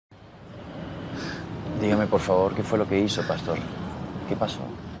Dígame, por favor, ¿qué fue lo que hizo, pastor? ¿Qué pasó?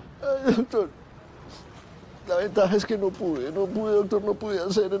 Ay, doctor. La ventaja es que no pude, doctor, no pude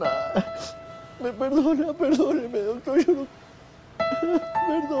hacer nada. Me perdóneme, doctor, yo no...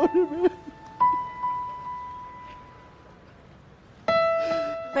 Perdóneme.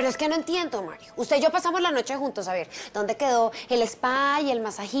 Pero es que no entiendo, Mario. Usted y yo pasamos la noche juntos, a ver, ¿dónde quedó el spa y el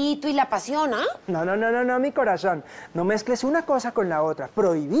masajito y la pasión, ah? No, mi corazón. No mezcles una cosa con la otra.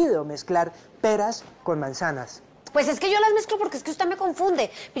 Prohibido mezclar peras con manzanas. Pues es que yo las mezclo porque es que usted me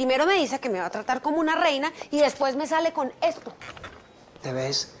confunde. Primero me dice que me va a tratar como una reina y después me sale con esto. Te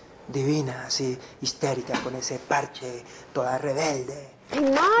ves divina, así, histérica, con ese parche, toda rebelde. Ay,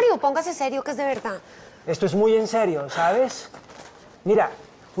 Mario, póngase serio que es de verdad. Esto es muy en serio, ¿sabes? Mira,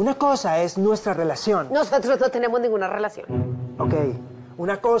 una cosa es nuestra relación. Nosotros no tenemos ninguna relación. Ok,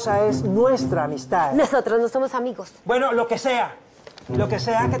 una cosa es nuestra amistad. Nosotros no somos amigos. Bueno, lo que sea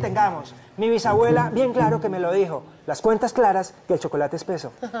que tengamos. Mi bisabuela, bien claro que me lo dijo. Las cuentas claras, que el chocolate es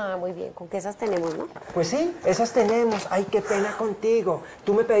peso. Ajá, muy bien, con que esas tenemos, ¿no? Pues sí, esas tenemos. Ay, qué pena contigo.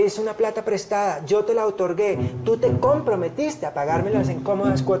 Tú me pediste una plata prestada, yo te la otorgué. Tú te comprometiste a pagarme las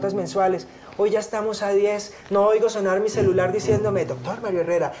incómodas cuotas mensuales. Hoy ya estamos a 10. No oigo sonar mi celular diciéndome, doctor Mario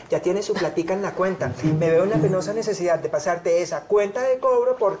Herrera, ya tiene su platica en la cuenta. Me veo en la penosa necesidad de pasarte esa cuenta de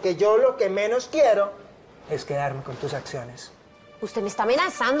cobro porque yo lo que menos quiero es quedarme con tus acciones. ¿Usted me está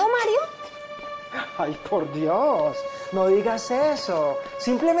amenazando, Mario? Ay, por Dios, no digas eso.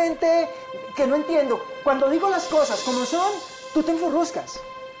 Simplemente que no entiendo. Cuando digo las cosas como son, tú te enfurruscas.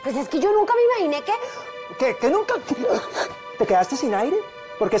 Pues es que yo nunca me imaginé que... ¿Qué? ¿Que nunca? ¿Te quedaste sin aire?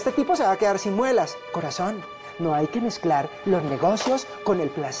 Porque este tipo se va a quedar sin muelas. Corazón, no hay que mezclar los negocios con el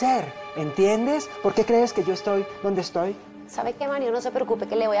placer. ¿Entiendes? ¿Por qué crees que yo estoy donde estoy? ¿Sabe qué, Mario? No se preocupe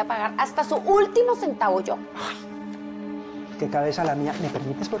que le voy a pagar hasta su último centavo yo. Ay. Qué cabeza la mía. ¿Me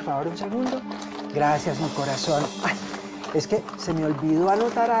permites, por favor, un segundo? Gracias, mi corazón. Ay, es que se me olvidó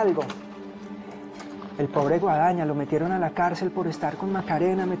anotar algo. El pobre Guadaña lo metieron a la cárcel por estar con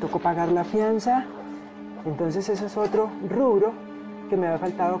Macarena. Me tocó pagar la fianza. Entonces, eso es otro rubro que me había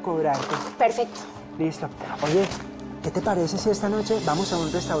faltado cobrarte. Perfecto. Listo. Oye, ¿qué te parece si esta noche vamos a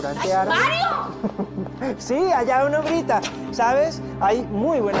un restaurante árabe? ¡Mario! Sí, allá uno grita. ¿Sabes? Hay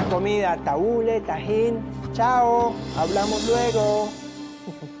muy buena comida. Tabule, tajín. Chao. Hablamos luego.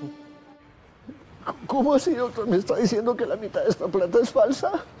 ¿Cómo así, doctor? ¿Me está diciendo que la mitad de esta plata es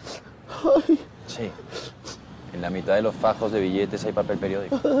falsa? Ay. Sí. En la mitad de los fajos de billetes hay papel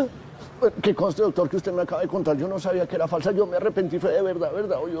periódico. Bueno, que conste, doctor, que usted me acaba de contar. Yo no sabía que era falsa. Yo me arrepentí, fue de verdad.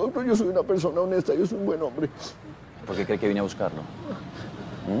 Oye, doctor, yo soy una persona honesta, yo soy un buen hombre. ¿Por qué cree que vine a buscarlo?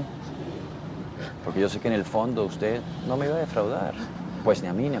 Porque yo sé que en el fondo usted no me iba a defraudar. Pues ni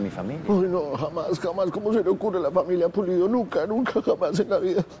a mí ni a mi familia. Uy, no, jamás. ¿Cómo se le ocurre a la familia Pulido? Nunca, jamás en la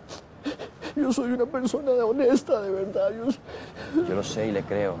vida. Yo soy una persona honesta, de verdad. Yo lo sé y le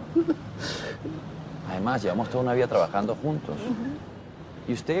creo. Además, llevamos toda una vida trabajando juntos.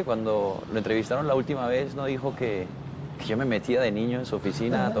 Y usted, cuando lo entrevistaron la última vez, ¿no dijo que yo me metía de niño en su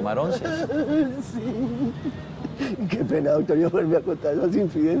oficina a tomar onces? Sí. Qué pena, doctor. Yo volví a contar esas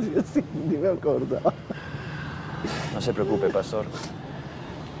infidencias. Sí, ni me acordaba. No se preocupe, pastor.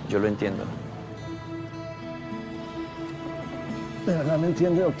 Yo lo entiendo. ¿De verdad me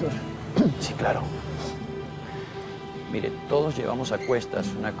entiende, doctor? Sí, claro. Mire, todos llevamos a cuestas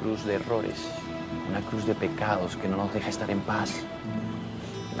una cruz de errores, una cruz de pecados que no nos deja estar en paz.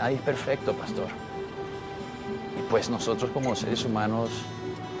 Nadie es perfecto, pastor. Y pues nosotros como seres humanos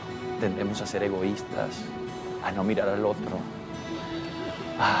tendemos a ser egoístas, a no mirar al otro,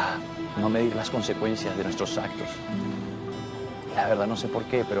 a no medir las consecuencias de nuestros actos. La verdad no sé por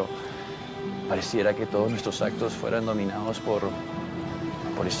qué, pero pareciera que todos nuestros actos fueran dominados por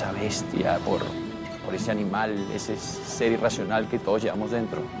esa bestia, por ese animal, ese ser irracional que todos llevamos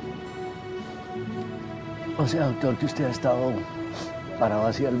dentro. O sea, doctor, que usted ha estado parado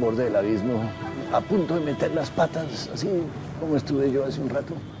así al borde del abismo, a punto de meter las patas, así como estuve yo hace un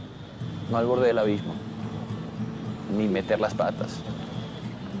rato. No al borde del abismo, ni meter las patas.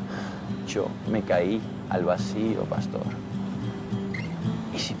 Yo me caí al vacío, pastor.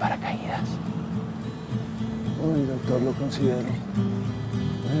 Y sin paracaídas. Uy, doctor, lo considero.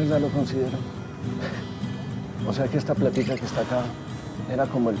 De verdad lo considero. O sea que esta platica que está acá era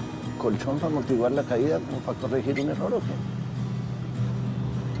como el colchón para amortiguar la caída, como para corregir un error, ¿o qué?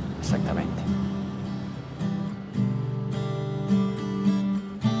 Exactamente.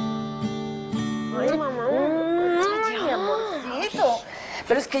 Ay, mamá. Ay, mi amorcito.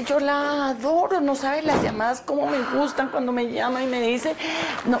 Pero es que yo la adoro, no sabes las llamadas cómo me gustan cuando me llama y me dice,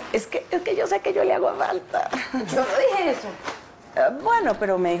 no, es que yo sé que yo le hago falta. Yo no dije eso. Bueno,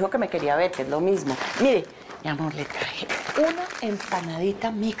 pero me dijo que me quería ver, que es lo mismo. Mire, mi amor, le traje una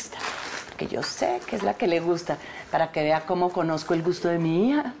empanadita mixta, porque yo sé que es la que le gusta, para que vea cómo conozco el gusto de mi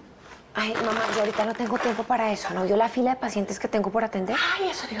hija. Ay, mamá, yo ahorita no tengo tiempo para eso, ¿no? Yo la fila de pacientes que tengo por atender. Ay,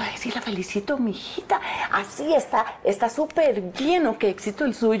 eso le iba a decir, la felicito, mi hijita. Así está súper lleno, qué éxito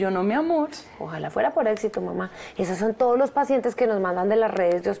el suyo, ¿no, mi amor? Ojalá fuera por éxito, mamá. Esos son todos los pacientes que nos mandan de las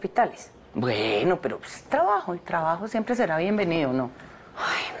redes de hospitales. Bueno, pero pues, trabajo, y trabajo siempre será bienvenido, ¿no?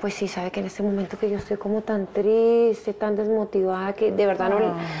 Ay, pues sí, sabe que en este momento que yo estoy como tan triste, tan desmotivada, que de verdad no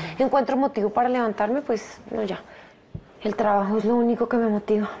encuentro motivo para levantarme, pues no, ya. El trabajo es lo único que me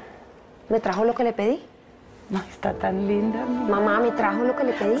motiva. ¿Me trajo lo que le pedí? No, está tan linda. Mamá, ¿me trajo lo que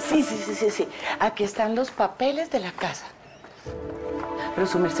le pedí? Sí. Aquí están los papeles de la casa. Pero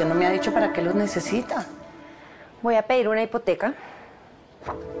su merced no me ha dicho para qué los necesita. Voy a pedir una hipoteca.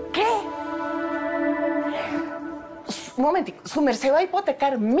 ¿Qué? Un momentico, ¿su merced va a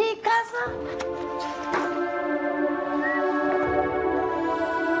hipotecar mi casa?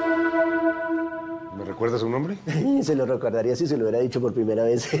 ¿Me recuerda su nombre? Se lo recordaría si se lo hubiera dicho por primera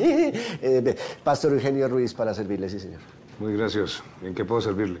vez. Pastor Eugenio Ruiz, para servirle, sí, señor. Muy gracioso. ¿En qué puedo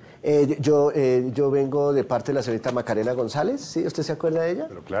servirle? Yo vengo de parte de la señorita Macarena González, ¿sí? ¿Usted se acuerda de ella?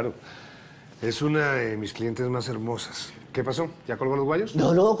 Pero claro, es una de mis clientes más hermosas. ¿Qué pasó? ¿Ya colgó los guayos?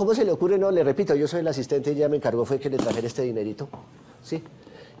 No, ¿cómo se le ocurre? No, le repito, yo soy el asistente y ella me encargó fue que le trajera este dinerito, ¿sí?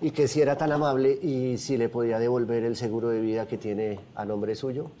 Y que si era tan amable y si le podía devolver el seguro de vida que tiene a nombre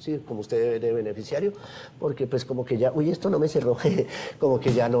suyo, sí, como usted de beneficiario, porque pues como que ya, uy, esto no me cerró, como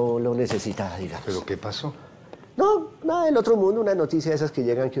que ya no lo necesita, digamos. ¿Pero qué pasó? No, nada del otro mundo, una noticia de esas que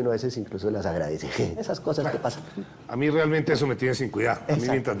llegan que uno a veces incluso las agradece, esas cosas que pasan. A mí realmente eso me tiene sin cuidado. A mí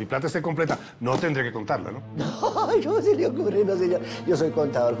Exacto. mientras mi plata esté completa, no tendré que contarla, ¿no? Ay, ¿cómo se le ocurre? No, señor. Yo soy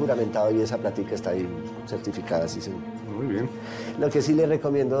contador juramentado y esa plática está ahí certificada, sí, señor. Muy bien. Lo que sí le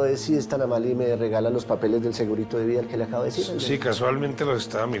recomiendo es, si es tan amable y me regala los papeles del segurito de vida, el que le acabo de decir. Sí, casualmente los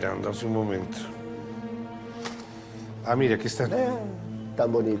estaba mirando hace un momento. Ah, mire, aquí están.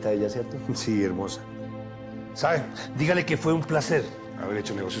 Tan bonita ella, ¿cierto? Sí, hermosa. ¿Sabe? Dígale que fue un placer haber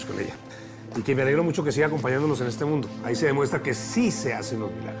hecho negocios con ella. Y que me alegro mucho que siga acompañándonos en este mundo. Ahí se demuestra que sí se hacen los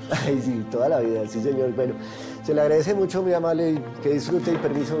milagros. Ay, sí, toda la vida, sí, señor. Bueno, se le agradece mucho, muy amable, y que disfrute y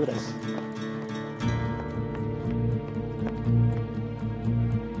permiso, gracias.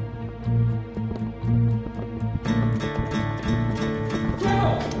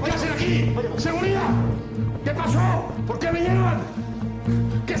 ¡Váyanse de aquí! ¡Seguridad! ¿Qué pasó? ¿Por qué vinieron?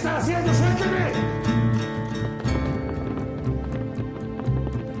 ¿Qué están haciendo? ¡Suéltenme!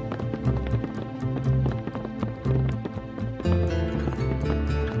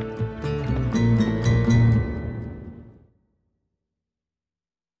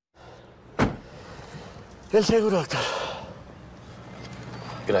 El seguro, doctor.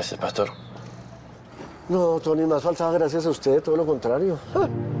 Gracias, pastor. No, Tony, más faltaba gracias a usted, todo lo contrario.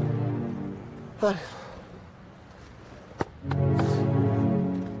 Ay.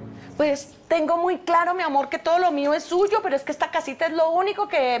 Pues tengo muy claro, mi amor, que todo lo mío es suyo, pero es que esta casita es lo único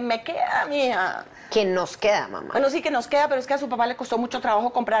que me queda, mía. ¿Qué nos queda, mamá? Bueno, sí que nos queda, pero es que a su papá le costó mucho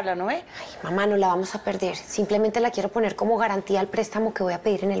trabajo comprarla, ¿no ve? Ay, mamá, no la vamos a perder. Simplemente la quiero poner como garantía al préstamo que voy a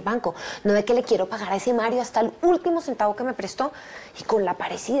pedir en el banco. No de que le quiero pagar a ese Mario hasta el último centavo que me prestó. Y con la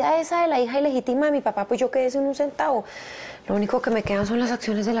parecida esa de la hija ilegítima de mi papá, pues yo quedé sin un centavo. Lo único que me quedan son las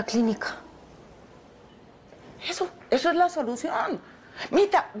acciones de la clínica. Eso es la solución.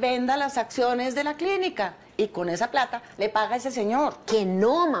 Mita, venda las acciones de la clínica y con esa plata le paga a ese señor. Que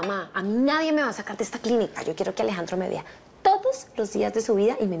no, mamá. A mí nadie me va a sacar de esta clínica. Yo quiero que Alejandro me vea todos los días de su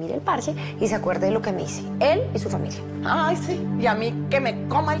vida y me mire el parche y se acuerde de lo que me hice. Él y su familia. Ay, sí. Y a mí que me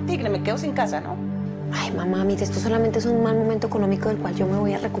coma el tigre, me quedo sin casa, ¿no? Ay, mamá, mire, esto solamente es un mal momento económico del cual yo me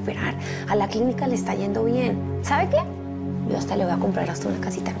voy a recuperar. A la clínica le está yendo bien. ¿Sabe qué? Yo hasta le voy a comprar hasta una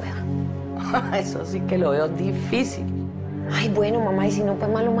casita nueva. Eso sí que lo veo difícil. Ay, bueno, mamá, y si no,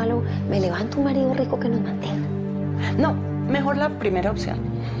 pues malo, me levanto un marido rico que nos mantenga. No, mejor la primera opción,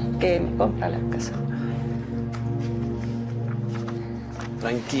 que me compra la casa.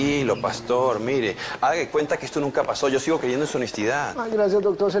 Tranquilo, pastor, mire. Haga de cuenta que esto nunca pasó. Yo sigo creyendo en su honestidad. Ay, gracias,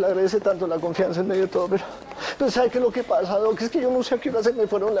 doctor, se le agradece tanto la confianza en medio de todo, pero ¿sabe qué es lo que pasa, doc? Es que yo no sé a qué hora se me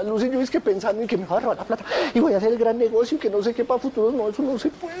fueron las luces. Yo es que pensando en que me voy a robar la plata y voy a hacer el gran negocio y que no sé qué para futuros, no, eso no se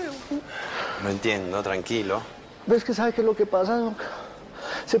puede. No entiendo, tranquilo. ¿Ves que sabe qué es lo que pasa, doc?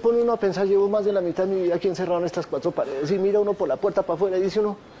 Se pone uno a pensar, llevo más de la mitad de mi vida aquí encerrado en estas cuatro paredes y mira uno por la puerta para afuera y dice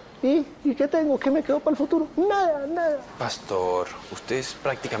uno, ¿y qué tengo? ¿Qué me quedo para el futuro? Nada. Pastor, usted es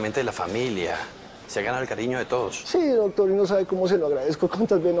prácticamente de la familia. Se ha ganado el cariño de todos. Sí, doctor, y no sabe cómo se lo agradezco.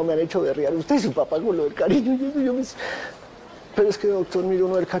 ¿Cuántas veces no me han hecho berrear usted y su papá con lo del cariño? Pero es que, doctor, mire,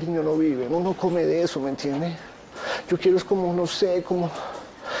 uno del cariño no vive, uno no come de eso, ¿me entiende? Yo quiero es como, no sé, como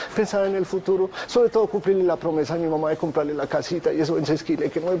pensar en el futuro, sobre todo cumplirle la promesa a mi mamá de comprarle la casita y eso en Sesquile,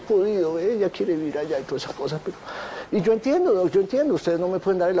 que no he podido, ella quiere vivir allá y toda esa cosa, pero... Y yo entiendo, doc, yo entiendo, ustedes no me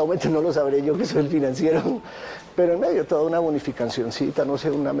pueden dar el aumento, no lo sabré yo que soy el financiero, pero en medio toda una bonificacioncita, no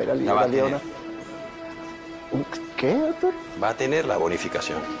sé, una mera liberalidad. ¿Qué, doctor? Va a tener la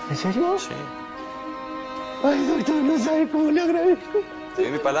bonificación. ¿En serio? Sí. Ay, doctor, no sabe cómo le agradezco. Te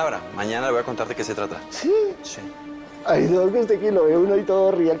doy mi palabra. Mañana le voy a contar de qué se trata. ¿Sí? Sí. Ay, doctor, usted que lo ve uno y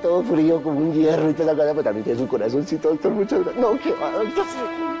todo real, todo frío, como un hierro y toda la cosa, pero también tiene su corazoncito, doctor, muchas gracias. No, qué va, doctor.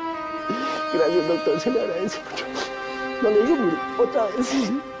 Gracias, doctor, se le agradece mucho. No le digo, mire, otra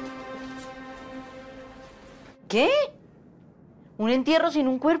vez. ¿Qué? ¿Un entierro sin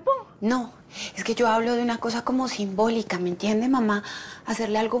un cuerpo? No, es que yo hablo de una cosa como simbólica, ¿me entiende, mamá?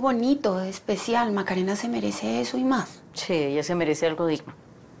 Hacerle algo bonito, especial. Macarena se merece eso y más. Sí, ella se merece algo digno.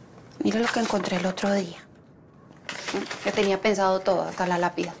 Mira lo que encontré el otro día. Que tenía pensado todo, hasta la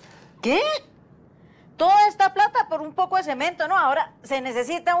lápida. ¿Qué? Toda esta plata por un poco de cemento, ¿no? Ahora se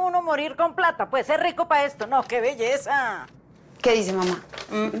necesita uno morir con plata. Pues ser rico para esto. No, qué belleza. ¿Qué dice mamá?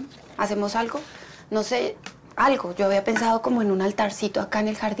 ¿Hacemos algo? No sé, algo. Yo había pensado como en un altarcito acá en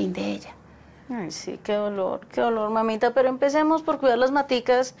el jardín de ella. Ay, sí, qué dolor, mamita. Pero empecemos por cuidar las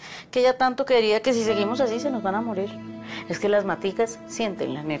maticas que ella tanto quería, que si seguimos así se nos van a morir. Es que las maticas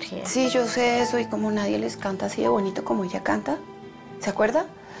sienten la energía. Sí, yo sé eso, y como nadie les canta así de bonito como ella canta, ¿se acuerda?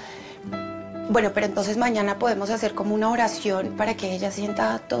 Bueno, pero entonces mañana podemos hacer como una oración para que ella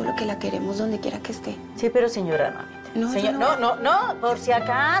sienta todo lo que la queremos donde quiera que esté. Sí, pero señora, mamita. No, Señor, yo no, por si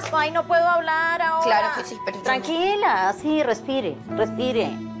acaso. Ay, no puedo hablar ahora. Claro que sí, pero yo tranquila, sí, respire.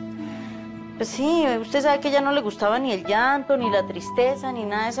 Pues sí, usted sabe que a ella no le gustaba ni el llanto, ni la tristeza, ni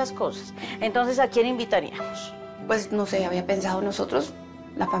nada de esas cosas. Entonces, ¿a quién invitaríamos? Pues no sé, había pensado nosotros,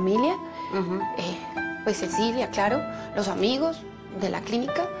 la familia, pues Cecilia, claro, los amigos de la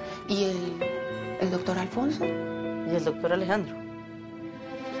clínica y el doctor Alfonso. Y el doctor Alejandro.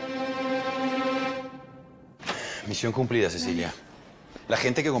 Misión cumplida, Cecilia. La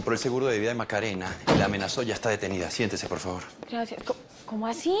gente que compró el seguro de vida de Macarena y la amenazó ya está detenida. Siéntese, por favor. Gracias. ¿Cómo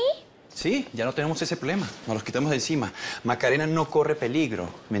así? Sí, ya no tenemos ese problema. Nos los quitamos de encima. Macarena no corre peligro,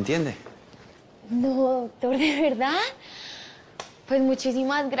 ¿me entiende? No, doctor, ¿de verdad? Pues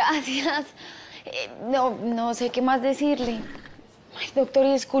muchísimas gracias. No sé qué más decirle. Ay, doctor,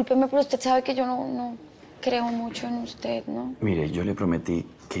 y discúlpeme, pero usted sabe que yo no creo mucho en usted, ¿no? Mire, yo le prometí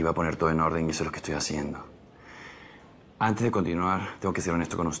que iba a poner todo en orden y eso es lo que estoy haciendo. Antes de continuar, tengo que ser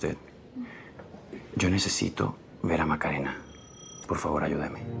honesto con usted. Yo necesito ver a Macarena. Por favor,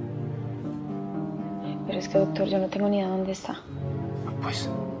 ayúdeme. Pero es que, doctor, yo no tengo ni idea dónde está. Pues,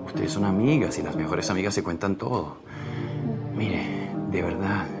 ustedes son amigas y las mejores amigas se cuentan todo. Mire, de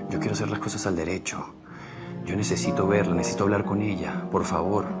verdad, yo quiero hacer las cosas al derecho. Yo necesito verla, necesito hablar con ella. Por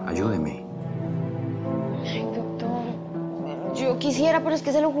favor, ayúdeme. Ay, doctor, yo quisiera, pero es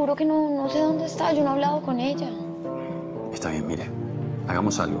que se lo juro que no sé dónde está. Yo no he hablado con ella. Está bien, mire,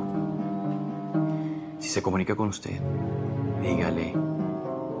 hagamos algo. Si se comunica con usted, dígale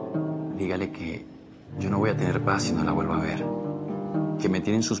que yo no voy a tener paz si no la vuelvo a ver. Que me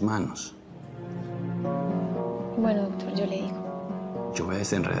tiene en sus manos. Bueno, doctor, yo le digo. Yo voy a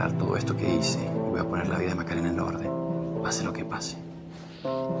desenredar todo esto que hice y voy a poner la vida de Macarena en orden, pase lo que pase.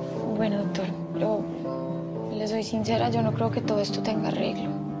 Bueno, doctor, pero le soy sincera, yo no creo que todo esto tenga arreglo.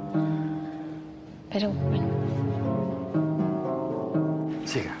 Pero, bueno.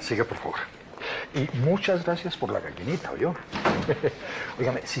 Siga, por favor. Y muchas gracias por la gallinita, ¿oyó?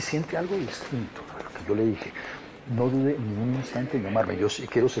 Óigame, si siente algo distinto a lo que yo le dije, no dude ni un instante en llamarme. Yo sí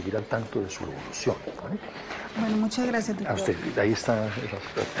quiero seguir al tanto de su evolución, ¿vale? Bueno, muchas gracias, doctor. A usted, ahí está.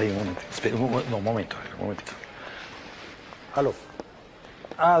 Ahí, un momento. Espera, un momentito. Aló.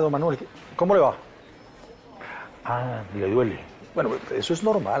 Don Manuel, ¿cómo le va? Le duele. Bueno, eso es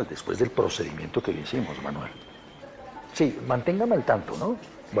normal después del procedimiento que le hicimos, Manuel. Sí, manténgame al tanto, ¿no?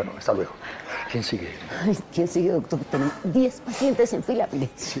 Bueno, hasta luego. ¿Quién sigue? Ay, ¿quién sigue, doctor? Tenemos 10 pacientes en fila, mire.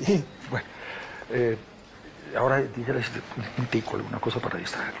 Sí, bueno. Ahora dígales un tico, alguna cosa para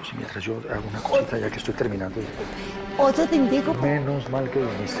distraerlos. Y mientras yo hago una cosita ya que estoy terminando. ¿Otro tintico? Menos mal que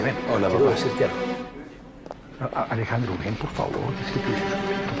viniste. Ven, hola, quiero papá. decirte algo. Alejandro, ven, por favor. Es que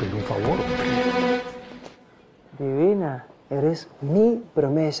te pido un favor. Divina, eres mi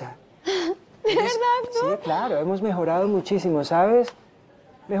promesa. ¿De verdad, no? Sí, claro, hemos mejorado muchísimo, ¿sabes?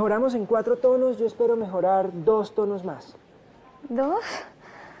 Mejoramos en 4 tonos, yo espero mejorar 2 tonos más. ¿2?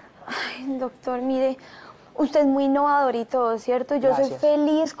 Ay, doctor, mire, usted es muy innovador y todo, ¿cierto? Yo soy Gracias.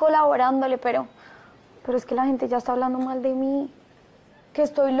 feliz colaborándole, pero Pero es que la gente ya está hablando mal de mí. Que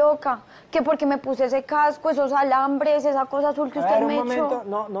estoy loca. Que porque me puse ese casco, esos alambres, esa cosa azul que A usted ver, me un echó.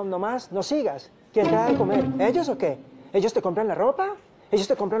 momento. No más. No sigas. ¿Quién te da de comer? ¿Ellos o qué? ¿Ellos te compran la ropa? ¿Ellos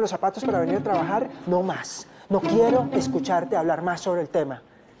te compran los zapatos para venir a trabajar? No más. No quiero escucharte hablar más sobre el tema.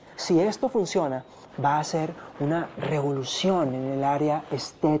 Si esto funciona, va a ser una revolución en el área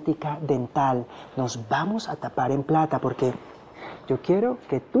estética dental. Nos vamos a tapar en plata porque yo quiero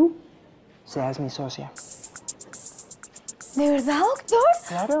que tú seas mi socia. ¿De verdad, doctor?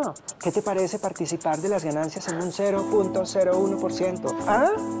 Claro. ¿Qué te parece participar de las ganancias en un 0.01%?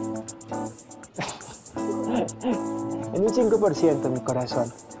 ¿Ah? En un 5%, mi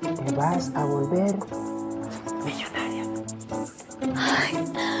corazón. Te vas a volver millonaria.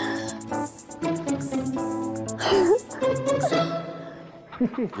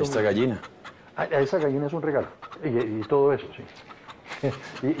 ¿Y esta gallina? Esa gallina es un regalo. Y todo eso, sí.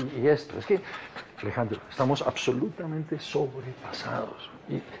 Y esto, es que, Alejandro, estamos absolutamente sobrepasados.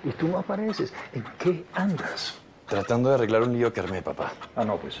 Y tú no apareces. ¿En qué andas? Tratando de arreglar un lío que armé, papá. Ah,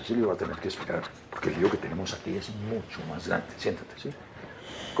 no, pues ese lío va a tener que esperar, porque el lío que tenemos aquí es mucho más grande. Siéntate, ¿sí?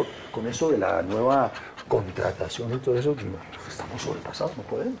 Con eso de la nueva contratación y todo eso, estamos sobrepasados, no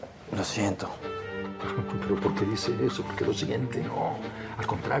podemos. Lo siento. ¿Pero por qué dice eso? ¿Por qué lo siente? No, al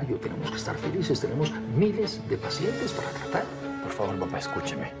contrario, tenemos que estar felices. Tenemos miles de pacientes para tratar. Por favor, papá,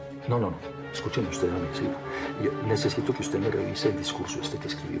 escúcheme. No. Escúcheme usted a mí, sí. Yo necesito que usted me revise el discurso que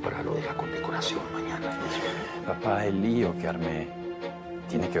escribí para lo de la condecoración mañana. Papá, el lío que armé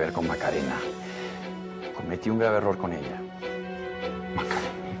tiene que ver con Macarena. Cometí un grave error con ella.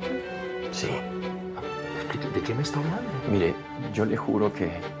 ¿Macarena? Sí. ¿De qué me está hablando? Mire, yo le juro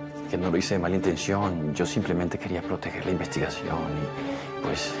que no lo hice de mala intención. Yo simplemente quería proteger la investigación y,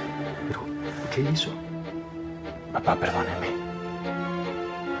 pues... ¿Pero qué hizo? Papá, perdóneme.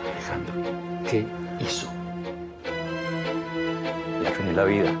 Alejandro, ¿qué hizo? Le arruiné la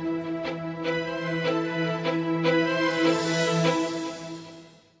vida.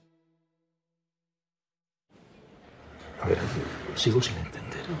 A ver, sigo sin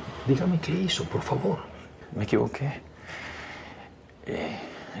entender. Dígame qué hizo, por favor. Me equivoqué.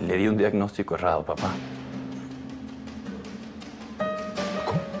 Le di un diagnóstico errado, papá.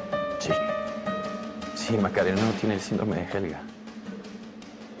 ¿Cómo? Sí. Sí, Macarena no tiene el síndrome de Helga.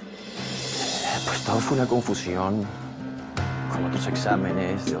 Pues todo fue una confusión con otros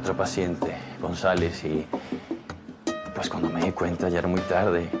exámenes de otra paciente, González, y pues cuando me di cuenta ya era muy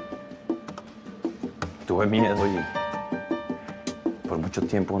tarde. Tuve miedo y por mucho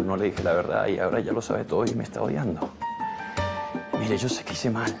tiempo no le dije la verdad y ahora ya lo sabe todo y me está odiando. Mire, yo sé que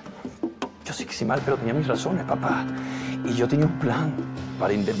hice mal. Yo sé que hice mal, pero tenía mis razones, papá. Y yo tenía un plan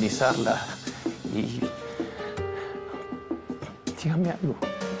para indemnizarla y... Dígame algo.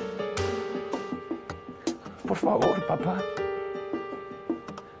 Por favor, papá.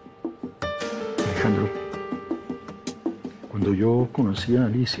 Alejandro, cuando yo conocí a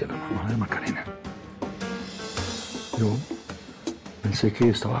Alicia, la mamá de Macarena, yo pensé que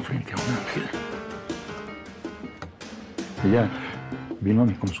estaba frente a un ángel. Ella vino a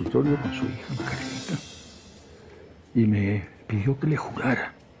mi consultorio con su hija Macarenita y me pidió que le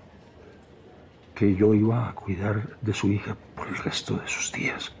jurara que yo iba a cuidar de su hija por el resto de sus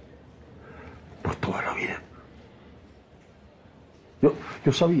días, por toda la vida.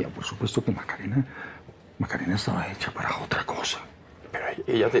 Yo sabía, por supuesto, que Macarena estaba hecha para otra cosa. Pero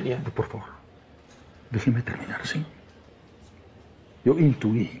ella tenía... Por favor, déjeme terminar, ¿sí? Yo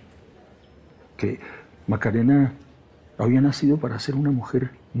intuí que Macarena había nacido para ser una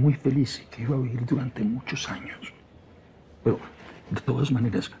mujer muy feliz y que iba a vivir durante muchos años. Pero, de todas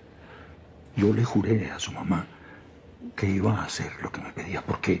maneras, yo le juré a su mamá que iba a hacer lo que me pedía,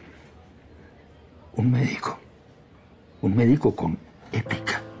 porque un médico con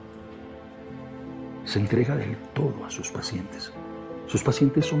ética, se entrega del todo a sus pacientes. Sus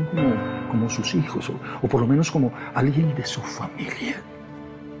pacientes son como sus hijos, o por lo menos como alguien de su familia.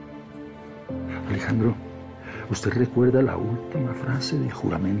 Alejandro, ¿usted recuerda la última frase del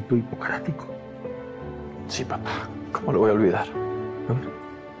juramento hipocrático? Sí, papá. ¿Cómo lo voy a olvidar? A ver,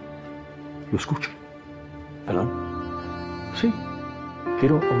 lo escucho. ¿Perdón? Sí,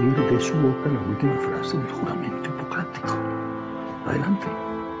 quiero oír de su boca la última frase del juramento hipocrático. Adelante.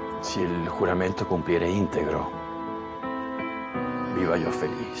 Si el juramento cumpliere íntegro, viva yo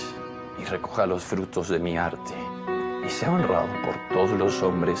feliz y recoja los frutos de mi arte y sea honrado por todos los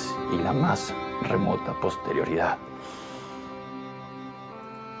hombres y la más remota posterioridad.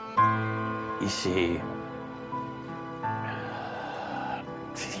 Y si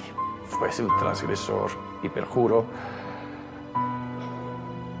fuese un transgresor y perjuro,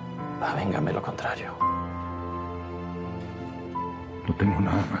 avéngame lo contrario. No tengo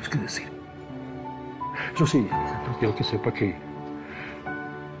nada más que decir. Eso sí, Alejandro, quiero que sepa que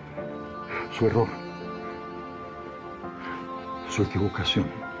su error, su equivocación,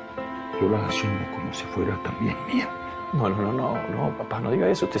 yo la asumo como si fuera también mía. No, papá, no diga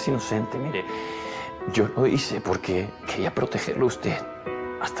eso. Usted es inocente. Mire, yo lo hice porque quería protegerlo a usted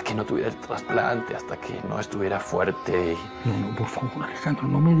hasta que no tuviera el trasplante, hasta que no estuviera fuerte. No, por favor, Alejandro,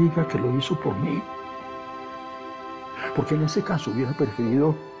 no me diga que lo hizo por mí. Porque en ese caso hubiera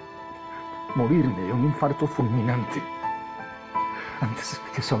preferido morirme de un infarto fulminante antes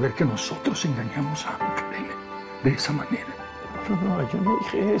que saber que nosotros engañamos a Macarena de esa manera. No, yo no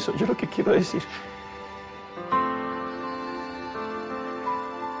dije eso. Yo lo que quiero decir...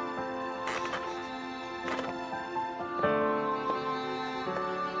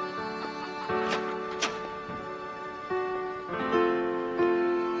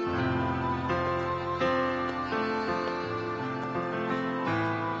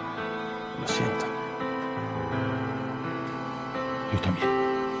 Lo siento. Yo también.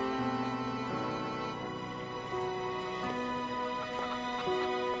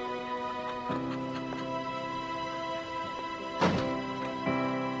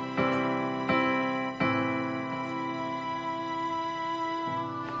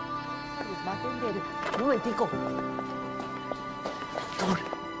 Un momentico.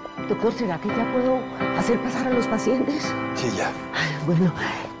 Doctor, ¿será que ya puedo hacer pasar a los pacientes? Sí, ya. Ay, bueno,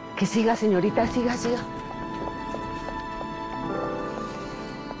 que siga, señorita, siga.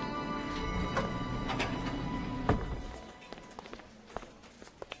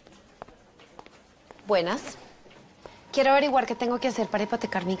 Buenas. Quiero averiguar qué tengo que hacer para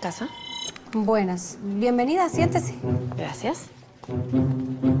hipotecar mi casa. Buenas. Bienvenida, siéntese. Gracias.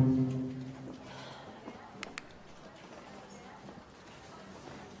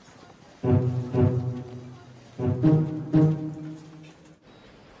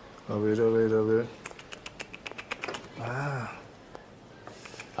 A ver.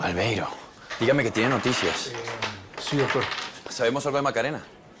 Albeiro, dígame que tiene noticias. Sí, doctor. ¿Sabemos algo de Macarena?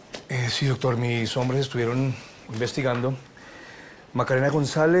 Sí, doctor. Mis hombres estuvieron investigando. Macarena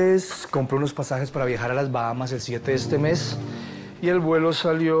González compró unos pasajes para viajar a las Bahamas el 7 de este mes y el vuelo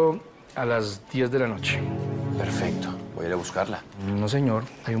salió a las 10 de la noche. Perfecto. Voy a ir a buscarla. No, señor.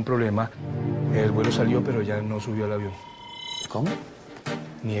 Hay un problema. El vuelo salió, pero ya no subió al avión. ¿Cómo?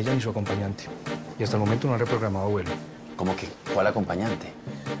 Ni ella ni su acompañante. Y hasta el momento no han reprogramado vuelo. ¿Cómo que? ¿Cuál acompañante?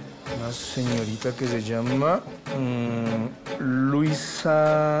 Una señorita que se llama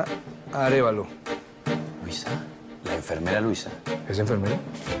Luisa Arévalo. ¿Luisa? ¿La enfermera Luisa? ¿Es enfermera?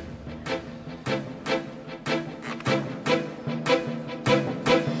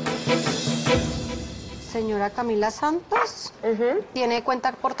 Señora Camila Santos, ¿tiene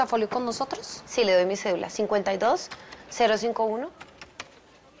cuenta portafolio con nosotros? Sí, le doy mi cédula. 52051.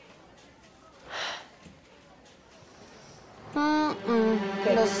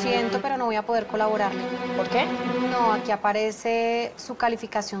 Lo siento, pero no voy a poder colaborarle. ¿Por qué? No, aquí aparece su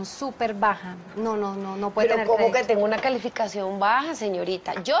calificación súper baja. No puede Pero tener ¿cómo que crédito. tengo una calificación baja,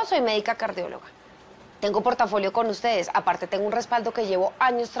 señorita? Yo soy médica cardióloga. Tengo portafolio con ustedes. Aparte, tengo un respaldo que llevo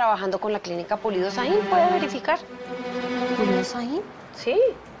años trabajando con la clínica Pulido Saín. ¿Puede verificar? ¿Pulido Saín? Sí.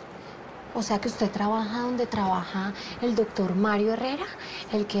 O sea que usted trabaja donde trabaja el doctor Mario Herrera,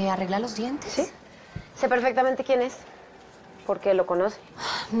 el que arregla los dientes. Sí. Sé perfectamente quién es. Porque lo conoce.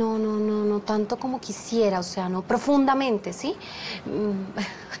 No tanto como quisiera, o sea, no profundamente, ¿sí?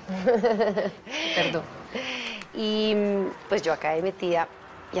 Perdón. Y pues yo acá de metida.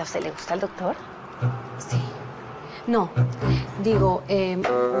 ¿Y a usted le gusta el doctor? Sí. No, digo, ay,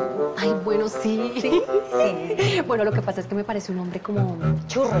 bueno, sí. ¿Sí? Bueno, lo que pasa es que me parece un hombre como...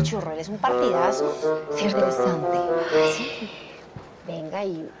 Churro, él es un partidazo. Sí, interesante. Sí. Venga,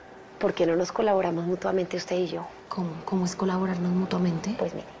 ¿y por qué no nos colaboramos mutuamente usted y yo? ¿Cómo es colaborarnos mutuamente?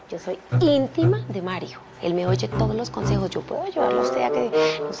 Pues mire, yo soy íntima de Mario. Él me oye todos los consejos. Yo puedo ayudarle a usted a que,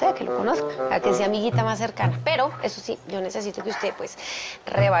 no sé, a que lo conozca, a que sea amiguita más cercana. Pero, eso sí, yo necesito que usted, pues,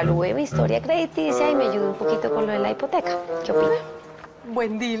 reevalúe mi historia crediticia y me ayude un poquito con lo de la hipoteca. ¿Qué opina?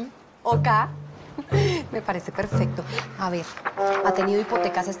 Buen deal. ¿Ok? Me parece perfecto. A ver, ¿ha tenido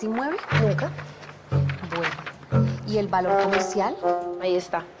hipotecas este inmueble? Nunca. Bueno. ¿Y el valor comercial? Ahí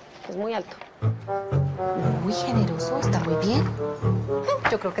está. Es muy alto. Muy generoso, está muy bien.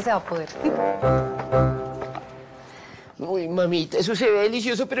 Yo creo que se va a poder. Uy, mamita, eso se ve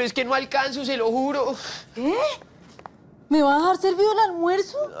delicioso, pero es que no alcanzo, se lo juro. ¿Qué? ¿Me va a dejar servido el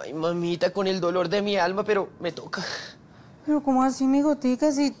almuerzo? Ay, mamita, con el dolor de mi alma, pero me toca. Pero ¿cómo así, mi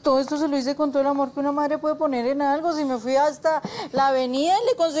gotica? Si todo esto se lo hice con todo el amor que una madre puede poner en algo. Si me fui hasta la avenida y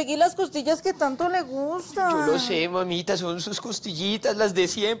le conseguí las costillas que tanto le gustan. Yo lo sé, mamita, son sus costillitas, las de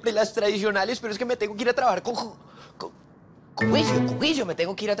siempre, las tradicionales, pero es que me tengo que ir a trabajar con juicio, me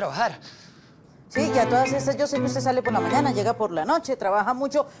tengo que ir a trabajar. Sí, ya todas estas, yo sé que usted sale por la mañana, llega por la noche, trabaja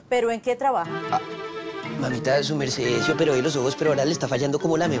mucho, pero ¿en qué trabaja? Mamita, su merced se operó de los ojos, pero ahora le está fallando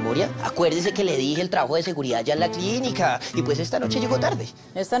como la memoria. Acuérdese que le dije el trabajo de seguridad ya en la clínica. Y pues esta noche llegó tarde.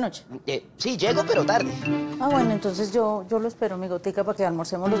 ¿Esta noche? Sí, llego, pero tarde. Ah, bueno, entonces yo lo espero, mi gotica, para que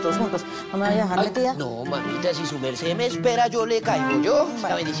almorcemos los dos juntos. ¿No me vaya a dejar metida? No, mamita, si su merced me espera, yo le caigo. Yo,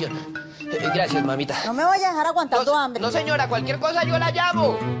 la bendición. Gracias, mamita. No me vaya a dejar aguantando hambre. No, señora, cualquier cosa yo la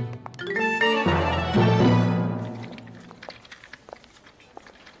llamo.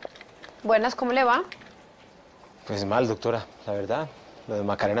 Buenas, ¿cómo le va? Pues mal, doctora, la verdad. Lo de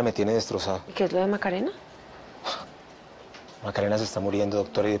Macarena me tiene destrozado. ¿Y qué es lo de Macarena? Macarena se está muriendo,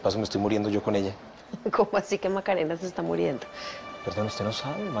 doctora, y de paso me estoy muriendo yo con ella. ¿Cómo así que Macarena se está muriendo? Perdón, usted no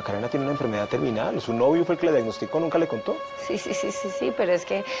sabe. Macarena tiene una enfermedad terminal. Su novio fue el que la diagnosticó, nunca le contó. Sí, pero es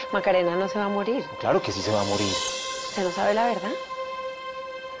que Macarena no se va a morir. Claro que sí se va a morir. ¿Usted no sabe la verdad?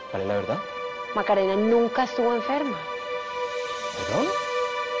 ¿Vale la verdad? Macarena nunca estuvo enferma. ¿Perdón?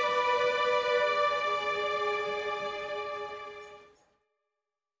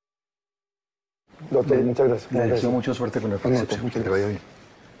 Doctor, muchas gracias. Le deseo mucha suerte con el Muchas gracias. Que vaya bien.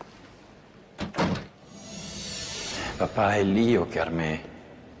 Papá, el lío que armé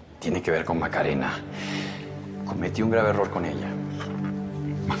tiene que ver con Macarena. Cometí un grave error con ella.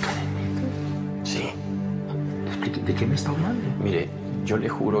 ¿Macarena? Sí. ¿De qué me está hablando? Mire, yo le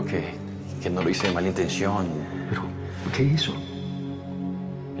juro que no lo hice de mala intención. ¿Pero qué hizo?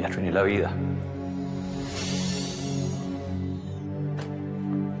 Le arruiné la vida.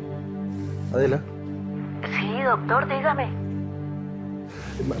 Adela. Sí, doctor, dígame.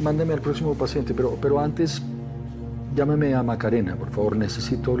 Mándeme al próximo paciente, pero antes llámeme a Macarena, por favor.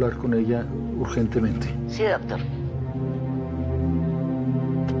 Necesito hablar con ella urgentemente. Sí, doctor.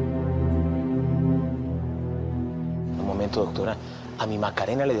 Un momento, doctora. A mi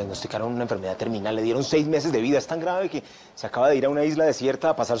Macarena le diagnosticaron una enfermedad terminal. Le dieron 6 meses de vida. Es tan grave que se acaba de ir a una isla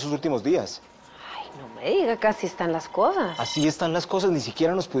desierta a pasar sus últimos días. Ay, no me diga que así están las cosas. Así están las cosas. Ni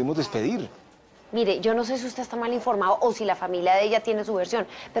siquiera nos pudimos despedir. Mire, yo no sé si usted está mal informado o si la familia de ella tiene su versión,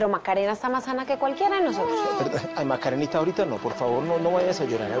 pero Macarena está más sana que cualquiera de nosotros. Ay, Macarenita, ahorita no, por favor, no vayas a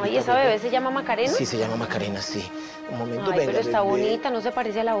llorar ahorita. Oye, ¿esa bebé se llama Macarena? Sí, se llama Macarena, sí. Un momento, Ay, venga, pero está bebé. bonita, no se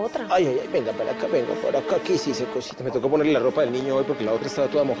parece a la otra. Ay, venga para acá, aquí sí se cosita. Me tocó ponerle la ropa del niño hoy porque la otra estaba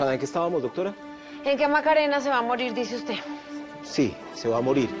toda mojada. ¿En qué estábamos, doctora? ¿En qué Macarena se va a morir, dice usted? Sí, se va a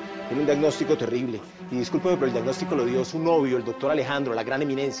morir. Tiene un diagnóstico terrible. Y discúlpeme, pero el diagnóstico lo dio su novio, el doctor Alejandro, la gran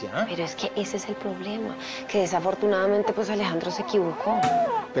eminencia. ¿Ah? Pero es que ese es el problema, que desafortunadamente pues Alejandro se equivocó.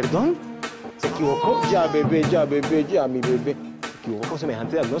 ¿Perdón? ¿Se equivocó? Ya, mi bebé. ¿Se equivocó con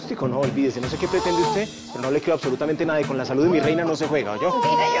semejante diagnóstico? No, olvídese, no sé qué pretende usted, pero no le creo absolutamente nada y con la salud de mi reina no se juega, ¿oyó?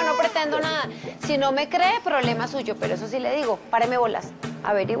 Mire, yo no pretendo nada. Si no me cree, problema suyo, pero eso sí le digo, páreme bolas.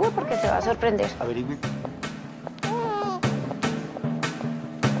 Averigüe porque se va a sorprender. Averigüe.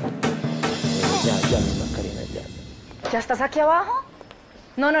 Ya, mi Macarena, ya. ¿Ya estás aquí abajo?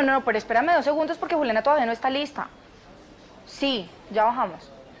 No, pero espérame 2 segundos porque Juliana todavía no está lista. Sí, ya bajamos.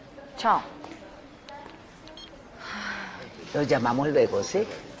 Chao. Los llamamos luego, ¿sí?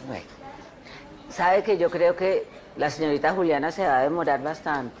 Bueno. Sabe que yo creo que la señorita Juliana se va a demorar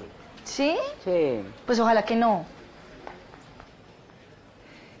bastante. ¿Sí? Sí. Pues ojalá que no.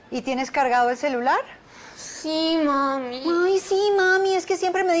 ¿Y tienes cargado el celular? Sí, mami. Ay, sí, mami, es que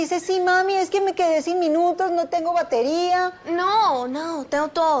siempre me dices, sí, mami, es que me quedé sin minutos, no tengo batería. No, tengo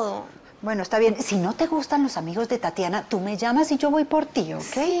todo. Bueno, está bien. Si no te gustan los amigos de Tatiana, tú me llamas y yo voy por ti, ¿ok?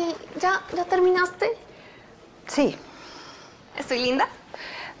 Sí, ¿ya terminaste? Sí. ¿Estoy linda?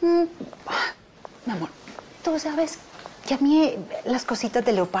 Mi amor, tú sabes que a mí las cositas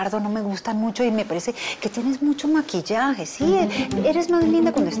de leopardo no me gustan mucho y me parece que tienes mucho maquillaje, ¿sí? Eres más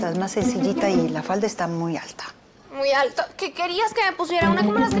linda cuando estás más sencillita y la falda está muy alta. Muy alto. ¿Qué querías que me pusiera una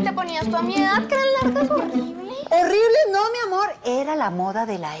como las que te ponías tú a mi edad, que eran largas horribles? Horribles, no, mi amor. Era la moda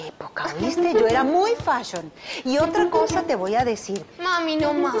de la época, ¿oíste? Yo era muy fashion. Y otra cosa te voy a decir. Mami,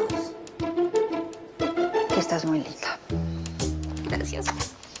 no más. Que estás muy linda. Gracias.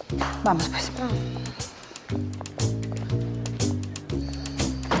 Vamos, pues.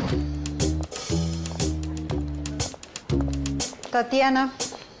 Tatiana.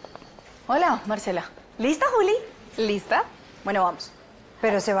 Hola, Marcela. ¿Lista, Juli? ¿Lista? Bueno, vamos.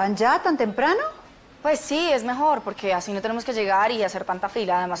 ¿Pero se van ya tan temprano? Pues sí, es mejor, porque así no tenemos que llegar y hacer tanta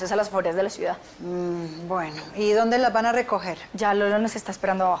fila. Además, es a las afueras de la ciudad. Bueno, ¿y dónde las van a recoger? Ya Lolo nos está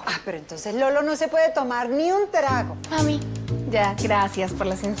esperando abajo. Ah, pero entonces Lolo no se puede tomar ni un trago. Mami, ya, gracias por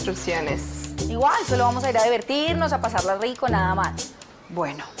las instrucciones. Igual, solo vamos a ir a divertirnos, a pasarla rico, nada más.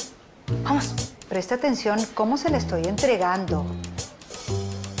 Bueno, vamos. Presta atención cómo se la estoy entregando.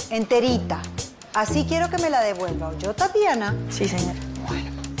 Enterita. Así quiero que me la devuelva. ¿Oyó, Tatiana? Sí, señora. Bueno.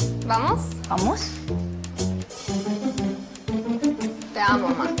 ¿Vamos? ¿Vamos? Te amo,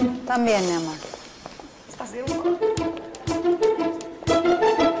 mamá. También, mi amor. ¿Estás seguro?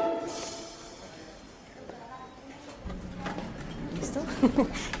 ¿Listo?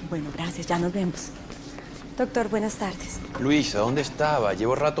 Bueno, gracias, ya nos vemos. Doctor, buenas tardes. Luisa, ¿dónde estaba?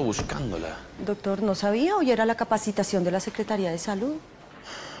 Llevo rato buscándola. Doctor, ¿no sabía? Hoy era la capacitación de la Secretaría de Salud.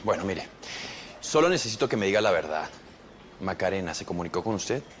 Bueno, mire, solo necesito que me diga la verdad. ¿Macarena se comunicó con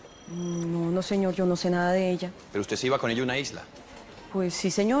usted? No, señor, yo no sé nada de ella. Pero usted se iba con ella a una isla. Pues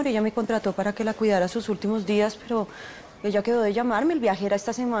sí, señor, ella me contrató para que la cuidara sus últimos días, pero ella quedó de llamarme. El viaje era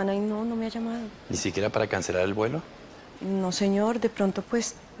esta semana y no me ha llamado. ¿Ni siquiera para cancelar el vuelo? No, señor, de pronto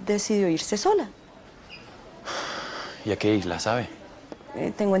pues decidió irse sola. ¿Y a qué isla, sabe?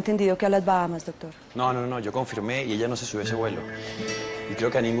 Tengo entendido que a las Bahamas, doctor. No, yo confirmé y ella no se subió a ese vuelo. Y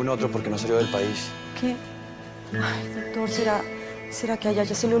creo que a ningún otro porque no salió del país. ¿Qué? Ay, doctor, ¿será que a ella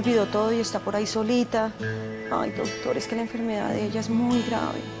ya se le olvidó todo y está por ahí solita? Ay, doctor, es que la enfermedad de ella es muy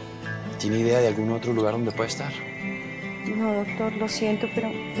grave. ¿Tiene idea de algún otro lugar donde puede estar? No, doctor, lo siento, pero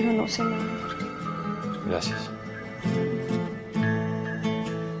no sé nada. Gracias.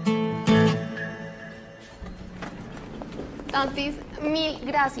 Tantis, mil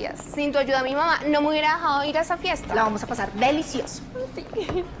gracias. Sin tu ayuda, mi mamá no me hubiera dejado ir a esa fiesta. La vamos a pasar delicioso. Sí.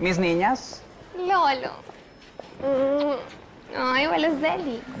 Mis niñas. Lolo. Ay, hueles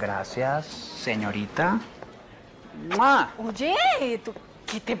deli. Gracias, señorita. ¡Mua! Oye,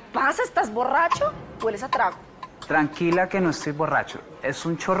 ¿qué te pasa? ¿Estás borracho? Hueles a trago. Tranquila que no estoy borracho. Es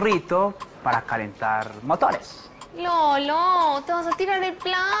un chorrito para calentar motores. Lolo, te vas a tirar el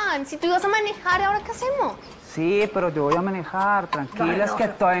plan. Si tú ibas a manejar, ¿ahora qué hacemos? Sí, pero yo voy a manejar. Tranquila, es que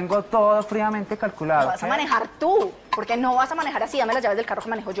tengo todo fríamente calculado. Lo vas a manejar tú, porque no vas a manejar así. Dame las llaves del carro que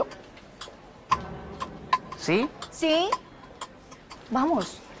manejo yo. ¿Sí? ¿Sí?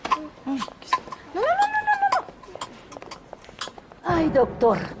 Vamos. No. Ay,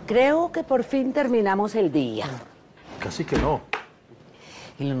 doctor, creo que por fin terminamos el día. Casi que no.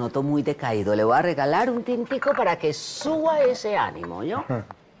 Y lo noto muy decaído. Le voy a regalar un tintico para que suba ese ánimo, ¿yo?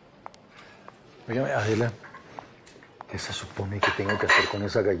 Óigame, Adela, ¿qué se supone que tengo que hacer con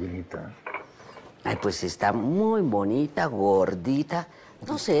esa gallinita? Ay, pues está muy bonita, gordita.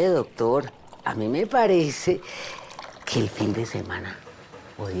 No sé, doctor, a mí me parece que el fin de semana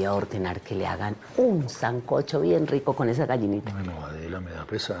podía ordenar que le hagan un sancocho bien rico con esa gallinita. Bueno, Adela, me da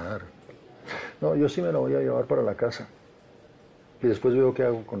pesar. No, yo sí me la voy a llevar para la casa. Y después veo qué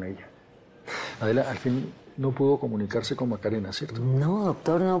hago con ella. Adela, al fin no pudo comunicarse con Macarena, ¿cierto? No,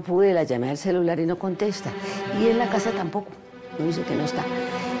 doctor, no pude. La llamé al celular y no contesta. Y en la casa tampoco. No dice que no está.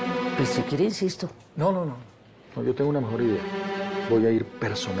 Pues si quiere, insisto. No, yo tengo una mejor idea. Voy a ir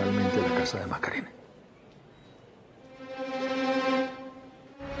personalmente a la casa de Macarena.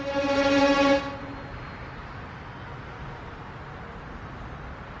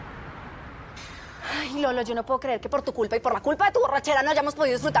 Ay, Lolo, yo no puedo creer que por tu culpa y por la culpa de tu borrachera no hayamos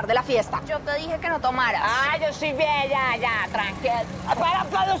podido disfrutar de la fiesta. Yo te dije que no tomaras. Ah, yo soy bien, ya, tranquila.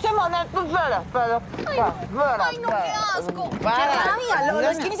 Espera, ese momento, espera. Ay, no, qué asco. ¡Qué rabia, Lolo!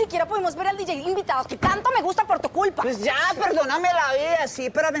 Es que ni siquiera pudimos ver al DJ invitado que tanto me gusta por tu culpa. Pues ya, perdóname la vida, sí,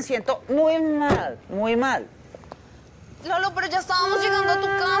 pero me siento muy mal, muy mal. Lolo, pero ya estábamos llegando a tu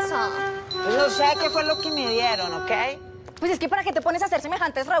casa. Pues no sé qué fue lo que me dieron, ¿ok? Pues es que ¿para qué te pones a hacer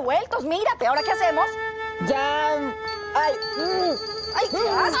semejantes revueltos? Mírate, ¿ahora qué hacemos? Ya... ¡Ay! ¡Ay, qué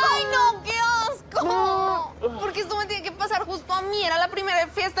asco! ¡Ay, no, qué asco! Porque esto me tiene que pasar justo a mí. Era la primera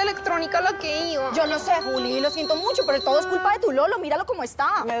fiesta electrónica a la que iba. Yo lo sé, Juli, lo siento mucho, pero todo es culpa de tu Lolo. Míralo cómo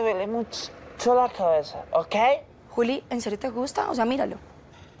está. Me duele mucho la cabeza, ¿ok? Juli, ¿en serio te gusta? O sea, míralo.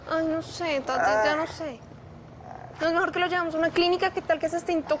 Ay, no sé, Tati, ya no sé. No es mejor que lo llevemos a una clínica, ¿qué tal que se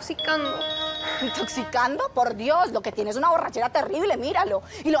esté intoxicando? ¿Intoxicando? Por Dios, lo que tiene es una borrachera terrible, míralo.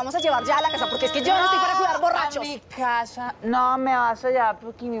 Y lo vamos a llevar ya a la casa, porque es que yo no estoy para cuidar borrachos. A mi casa no me vas a llevar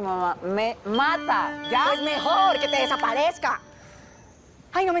porque mi mamá me mata, ¿ya? Pues mejor que te desaparezca.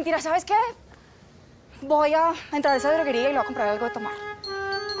 Ay, no, mentira, ¿sabes qué? Voy a entrar a esa droguería y le voy a comprar algo de tomar.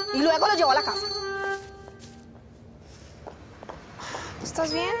 Y luego lo llevo a la casa.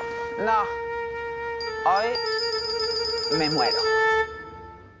 ¿Estás bien? No. Hoy me muero.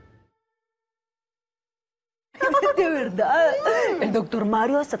 el doctor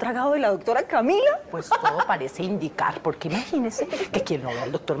Mario está tragado de la doctora Camila? Pues todo parece indicar, porque imagínese que quien no ve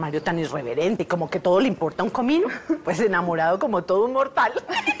al doctor Mario tan irreverente y como que todo le importa un comino, pues enamorado como todo un mortal.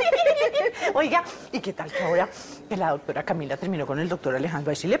 Oiga, ¿y qué tal que ahora que la doctora Camila terminó con el doctor Alejandro?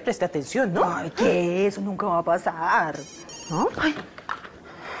 Ahí sí le preste atención, ¿no? Ay, ¿qué? Eso nunca va a pasar. ¿No? Ay.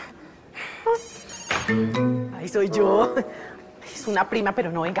 Ay, soy yo. Es una prima,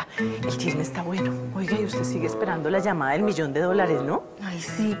 pero no, venga, el chisme está bueno. Oiga, y usted sigue esperando la llamada del $1.000.000, ¿no? Ay,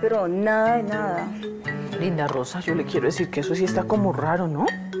 sí, pero nada de nada. Linda Rosa, yo le quiero decir que eso sí está como raro, ¿no?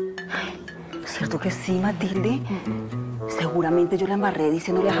 ¿Cierto que sí, Matilde? Seguramente yo la embarré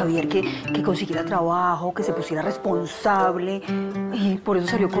diciéndole a Javier que consiguiera trabajo, que se pusiera responsable. Y por eso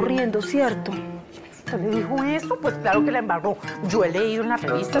salió corriendo, ¿cierto? ¿Usted le dijo eso? Pues claro que la embarró. Yo he leído en las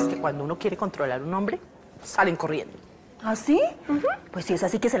revistas que cuando uno quiere controlar a un hombre, salen corriendo. ¿Ah, sí? Pues si es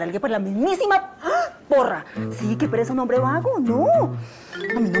así, que se largue por la mismísima porra. Sí, que pereza un hombre vago. No,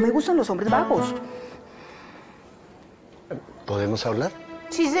 a mí no me gustan los hombres vagos. ¿Podemos hablar?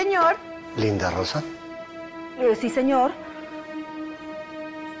 Sí, señor. Linda Rosa. Sí, señor.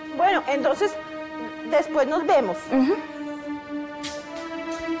 Bueno, entonces, después nos vemos.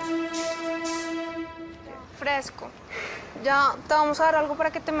 Fresco. Ya te vamos a dar algo para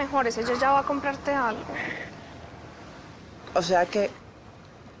que te mejores. Ella ya va a comprarte algo. O sea que...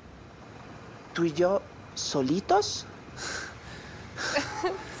 ¿tú y yo solitos?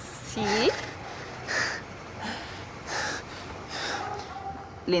 ¿Sí?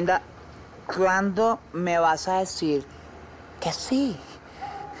 Linda, ¿cuándo me vas a decir que sí?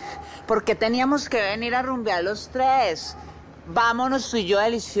 Porque teníamos que venir a rumbear los tres. Vámonos tú y yo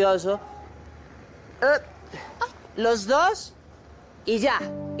delicioso. Los dos y ya.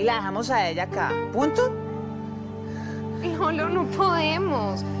 Y la dejamos a ella acá. ¿Punto? Lolo, no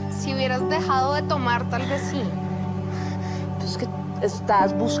podemos. Si hubieras dejado de tomar, tal vez sí. Pues que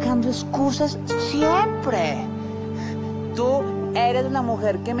estás buscando excusas siempre. Tú eres una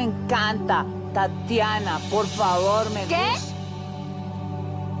mujer que me encanta. Tatiana, por favor, me ¿Qué?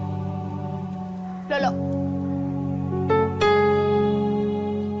 Lolo.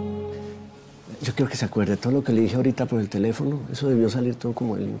 Yo quiero que se acuerde todo lo que le dije ahorita por el teléfono. Eso debió salir todo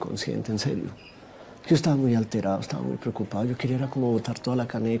como del inconsciente, en serio. Yo estaba muy alterado, estaba muy preocupado. Yo quería era como botar toda la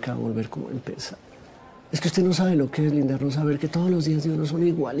caneca, volver como a empezar. Es que usted no sabe lo que es, Linda Rosa, ver que todos los días de uno son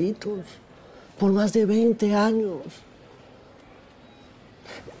igualitos. Por más de 20 años.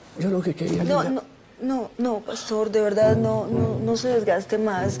 Yo lo que quería... No, pastor, de verdad, no se desgaste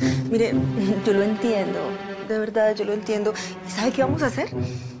más. Mire, yo lo entiendo, de verdad, yo lo entiendo. ¿Y sabe qué vamos a hacer?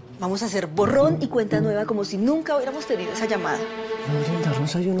 Vamos a hacer borrón y cuenta nueva como si nunca hubiéramos tenido esa llamada. No, Linda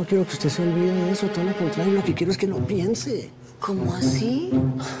Rosa, yo no quiero que usted se olvide de eso, todo lo contrario, lo que quiero es que lo piense. ¿Cómo así?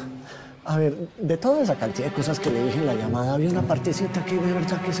 A ver, de toda esa cantidad de cosas que le dije en la llamada, había una partecita que de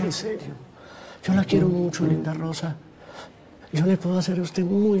verdad que es en serio. Yo la quiero mucho, Linda Rosa. Yo le puedo hacer a usted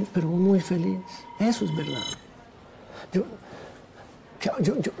muy, pero muy feliz. Eso es verdad.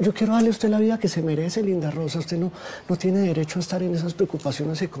 Yo quiero darle a usted la vida que se merece, Linda Rosa. Usted no tiene derecho a estar en esas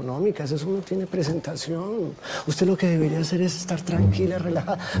preocupaciones económicas. Eso no tiene presentación. Usted lo que debería hacer es estar tranquila,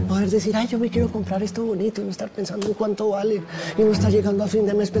 relajada. Poder decir, ay, yo me quiero comprar esto bonito y no estar pensando en cuánto vale. Y no estar llegando a fin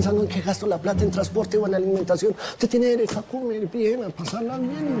de mes pensando en qué gasto la plata en transporte o en alimentación. Usted tiene derecho a comer bien, a pasarla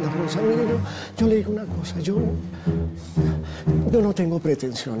bien, Linda Rosa. Mire, yo le digo una cosa. Yo no tengo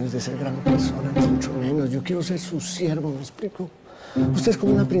pretensiones de ser gran persona, ni mucho menos. Yo quiero ser su siervo, ¿me explico? Usted es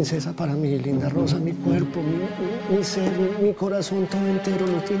como una princesa para mí, Linda Rosa. Mi cuerpo, mi ser, mi corazón todo entero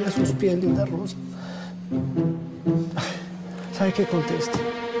lo tiene a sus pies, Linda Rosa. ¿Sabe qué? Conteste.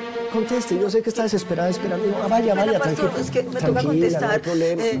 Conteste. Yo sé que está desesperada esperando. Vaya, Pastor, tranquila. es que me toca contestar. No hay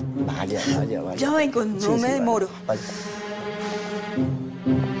problema. Vaya. Ya vengo, no me demoro. Vaya.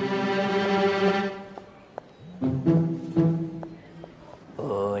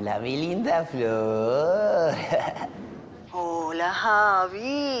 Hola, mi linda Flor. Hola,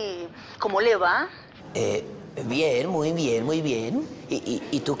 Javi. ¿Cómo le va? Bien, muy bien, muy bien.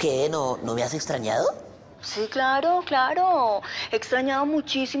 ¿Y tú qué? ¿No me has extrañado? Sí, claro. He extrañado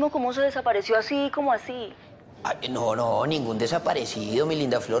muchísimo cómo se desapareció así, como así. Ay, no, ningún desaparecido, mi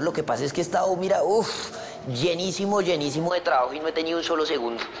linda Flor. Lo que pasa es que he estado, mira, llenísimo de trabajo y no he tenido un solo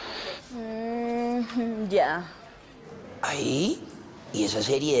segundo. Ya. ¿Ahí? ¿Y esa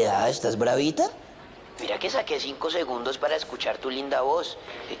seriedad? ¿Estás bravita? Mira que saqué 5 segundos para escuchar tu linda voz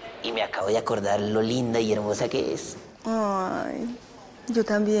y me acabo de acordar lo linda y hermosa que es. Ay, yo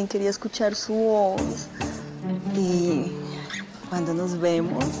también quería escuchar su voz. ¿Y cuándo nos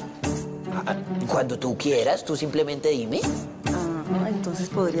vemos? Cuando tú quieras, tú simplemente dime. Entonces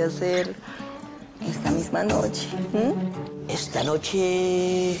podría ser esta misma noche. esta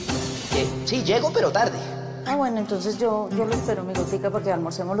noche... sí, llego, pero tarde. Ah, bueno, entonces yo lo espero, mi gotica, porque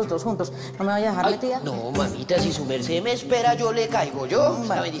almorcemos los dos juntos. ¿No me vaya a dejar metida? No, mamita, si su merced me espera, yo le caigo. Yo,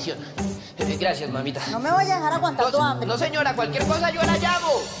 una bendición. Gracias, mamita. No me vaya a dejar aguantar tu hambre. No, señora, cualquier cosa yo la llamo.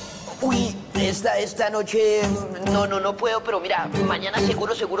 Uy, esta noche no puedo, pero mira, mañana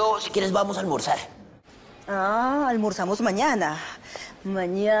seguro, si quieres vamos a almorzar. Ah, almorzamos mañana.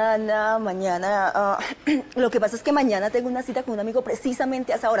 Mañana. Lo que pasa es que mañana tengo una cita con un amigo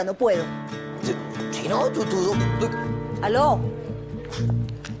precisamente a esa hora, no puedo. Si no, tú... ¿Aló?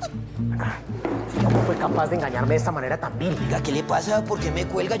 ¿Cómo fue capaz de engañarme de esta manera tan vil? Venga, ¿qué le pasa? ¿Por qué me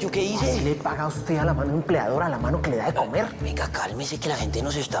cuelga? ¿Yo qué hice? ¿Qué le paga a usted a la mano empleadora, a la mano que le da de comer? Venga, cálmese que la gente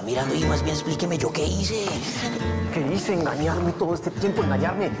nos está mirando y más bien explíqueme yo qué hice. ¿Qué hice? Engañarme todo este tiempo,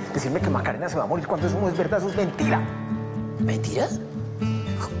 engañarme. Decirme que Macarena se va a morir cuando eso no es verdad, eso es mentira. ¿Mentira?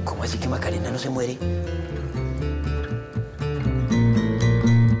 ¿Cómo así que Macarena no se muere?